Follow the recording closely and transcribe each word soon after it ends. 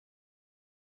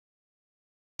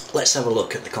let's have a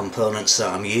look at the components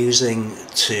that I'm using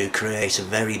to create a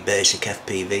very basic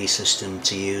FPV system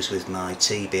to use with my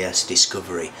TBS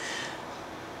Discovery.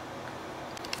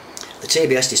 The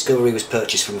TBS Discovery was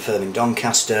purchased from a firm in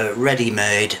Doncaster,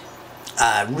 ready-made,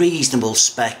 reasonable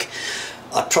spec.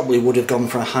 I probably would have gone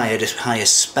for a higher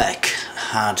spec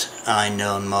had I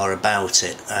known more about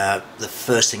it. The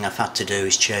first thing I've had to do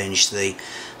is change the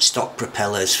stock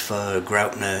propellers for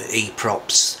Graupner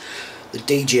E-props. The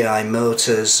DJI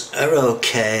motors are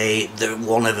okay,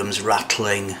 one of them's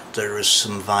rattling, there is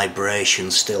some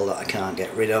vibration still that I can't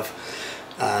get rid of.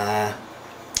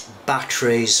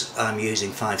 Batteries, I'm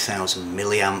using 5000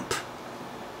 milliamp,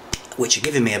 which are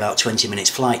giving me about 20 minutes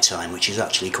flight time, which is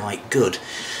actually quite good.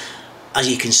 As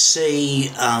you can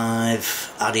see,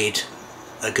 I've added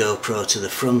a GoPro to the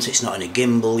front. It's not in a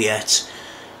gimbal yet,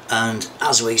 and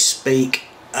as we speak,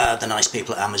 the nice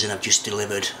people at Amazon have just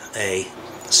delivered a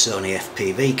Sony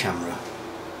FPV camera.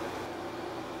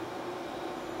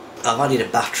 I've added a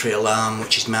battery alarm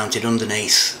which is mounted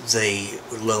underneath the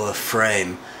lower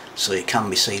frame so it can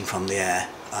be seen from the air.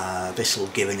 This will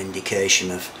give an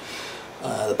indication of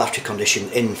the battery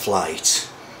condition in flight.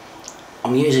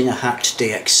 I'm using a hacked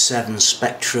DX7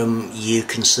 Spektrum. You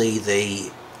can see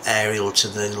the aerial to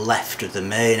the left of the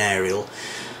main aerial.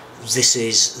 This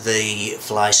is the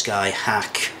FlySky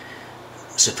hack,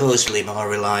 supposedly more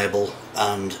reliable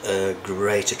and a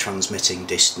greater transmitting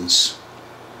distance.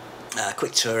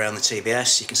 Quick tour around the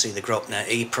TBS. You can see the Graupner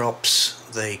E-props,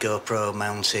 the GoPro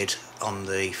mounted on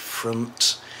the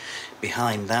front.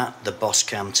 Behind that, the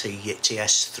Boscam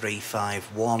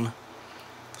TS351.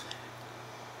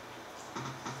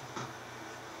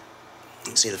 You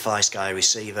can see the FlySky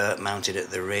receiver mounted at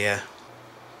the rear.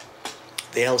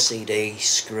 The LCD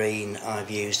screen,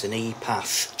 I've used an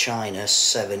ePath China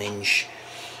 7-inch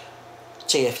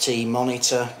TFT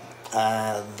monitor.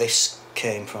 This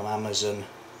came from Amazon,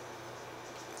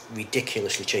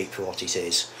 ridiculously cheap for what it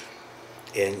is,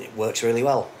 and it works really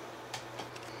well.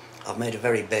 I've made a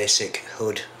very basic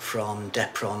hood from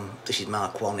depron. This is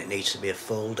Mark 1, it needs to be a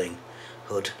folding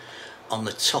hood. On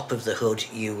the top of the hood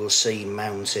you will see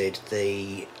mounted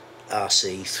the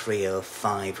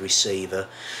RC305 receiver.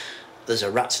 There's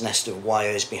a rat's nest of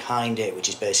wires behind it, which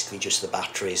is basically just the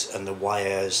batteries, and the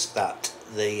wires that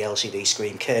the LCD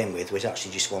screen came with was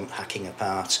actually just one hacking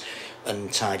apart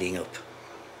and tidying up.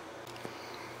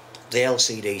 The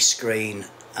LCD screen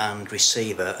and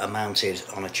receiver are mounted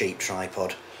on a cheap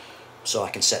tripod, so I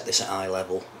can set this at eye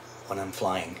level when I'm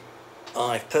flying.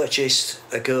 I've purchased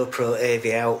a GoPro AV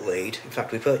out lead. In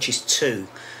fact, we purchased two.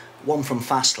 One from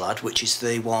FastLad, which is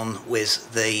the one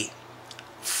with the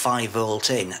 5V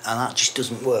in, and that just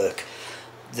doesn't work.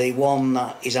 The one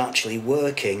that is actually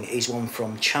working is one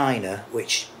from China,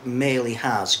 which merely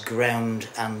has ground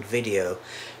and video.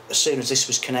 As soon as this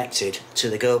was connected to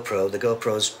the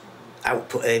GoPro's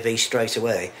output AV straight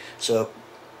away, so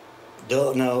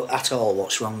don't know at all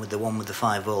what's wrong with the one with the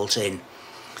 5V in.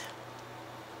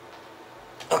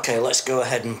 Okay, let's go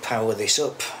ahead and power this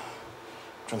up.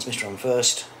 Transmitter on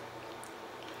first,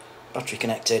 battery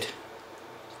connected,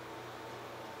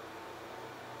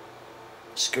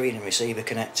 screen and receiver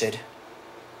connected,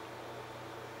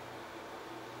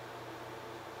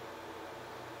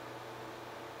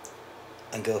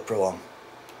 and GoPro on.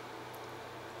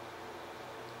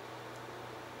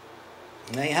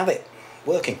 And there you have it,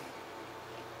 working.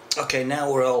 Okay, now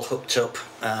we're all hooked up,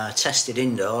 tested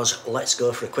indoors. Let's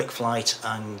go for a quick flight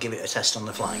and give it a test on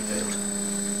the flying field.